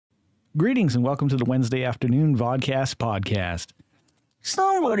Greetings and welcome to the Wednesday afternoon Vodkast podcast.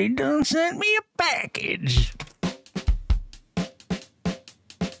 Somebody done sent me a package.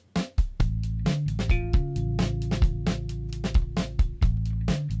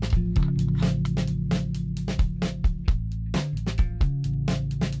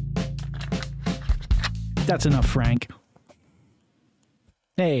 That's enough, Frank.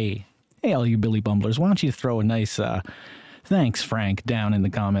 Hey, all you Billy Bumblers, why don't you throw a nice thanks, Frank, down in the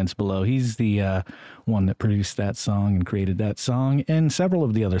comments below. He's the one that produced that song and created that song and several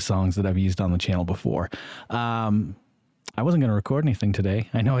of the other songs that I've used on the channel before. I wasn't going to record anything today.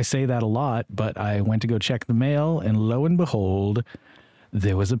 I know I say that a lot, but I went to go check the mail, and lo and behold,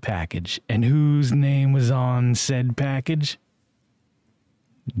 there was a package. And whose name was on said package?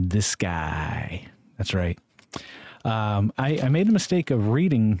 This guy. That's right. I made the mistake of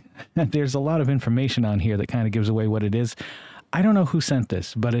reading. There's a lot of information on here that kind of gives away what it is. I don't know who sent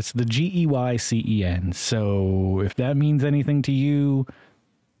this, but it's the GEYCEN. So if that means anything to you,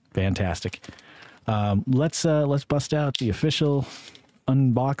 fantastic. Let's bust out the official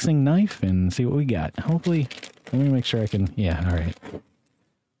unboxing knife and see what we got. Hopefully, let me make sure I can. Yeah, all right.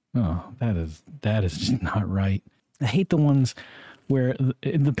 Oh, that is just not right. I hate the ones where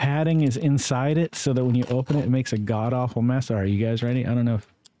the padding is inside it so that when you open it, it makes a god-awful mess. All right, you guys ready? I don't know if...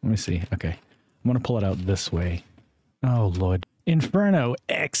 Let me see. Okay. I'm going to pull it out this way. Oh, Lord. Inferno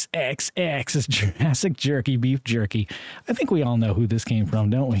XXX is Jurassic Jerky Beef Jerky. I think we all know who this came from,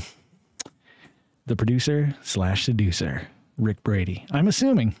 don't we? The producer / seducer, Rick Brady. I'm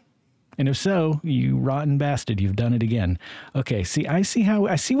assuming. And if so, you rotten bastard, you've done it again. Okay, see, I see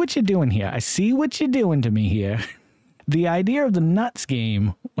what you're doing here. I see what you're doing to me here. The idea of the nuts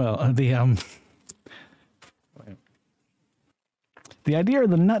game, well, the idea of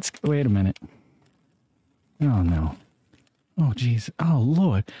the nuts, wait a minute. Oh, no. Oh, jeez. Oh,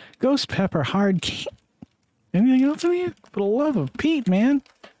 Lord. Ghost pepper hard candy. Anything else in here? For the love of Pete, man.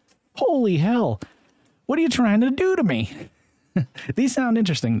 Holy hell. What are you trying to do to me? These sound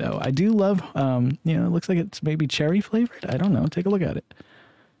interesting, though. I do love, it looks like it's maybe cherry flavored. I don't know. Take a look at it.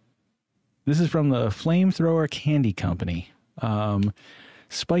 This is from the Flamethrower Candy Company.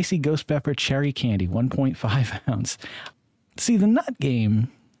 Spicy ghost pepper cherry candy, 1.5 ounce. See, the nut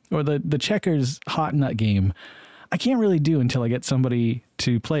game, or the checkers hot nut game, I can't really do until I get somebody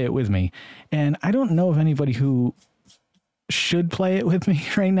to play it with me. And I don't know of anybody who should play it with me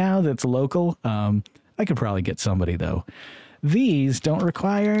right now that's local. I could probably get somebody, though. These don't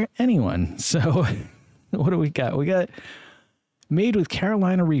require anyone. So what do we got? We got... Made with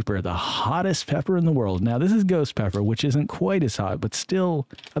Carolina Reaper, the hottest pepper in the world. Now, this is ghost pepper, which isn't quite as hot, but still...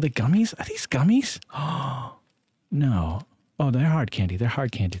 Are they gummies? Are these gummies? Oh, no. Oh, they're hard candy. They're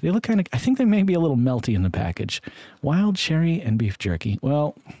hard candy. They look kind of... I think they may be a little melty in the package. Wild cherry and beef jerky.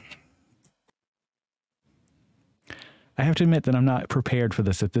 Well, I have to admit that I'm not prepared for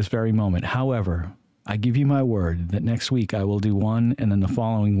this at this very moment. However, I give you my word that next week I will do one, and then the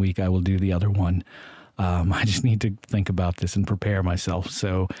following week I will do the other one. I just need to think about this and prepare myself.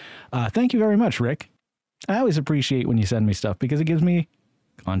 So thank you very much, Rick. I always appreciate when you send me stuff because it gives me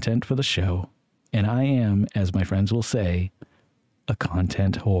content for the show. And I am, as my friends will say, a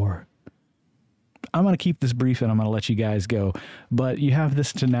content whore. I'm going to keep this brief and I'm going to let you guys go. But you have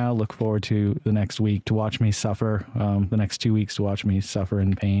this to now look forward to the next week, to watch me suffer, the next 2 weeks to watch me suffer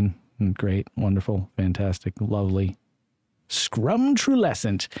in pain. And great, wonderful, fantastic, lovely,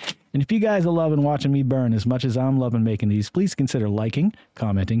 scrumtrulescent. And if you guys are loving watching me burn as much as I'm loving making these, please consider liking,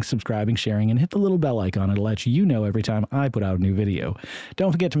 commenting, subscribing, sharing, and hit the little bell icon. It'll let you know every time I put out a new video.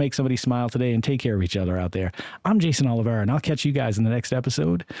 Don't forget to make somebody smile today and take care of each other out there. I'm Jason Oliveira, and I'll catch you guys in the next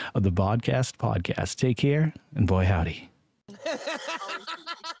episode of the Vodkast podcast. Take care, and boy howdy.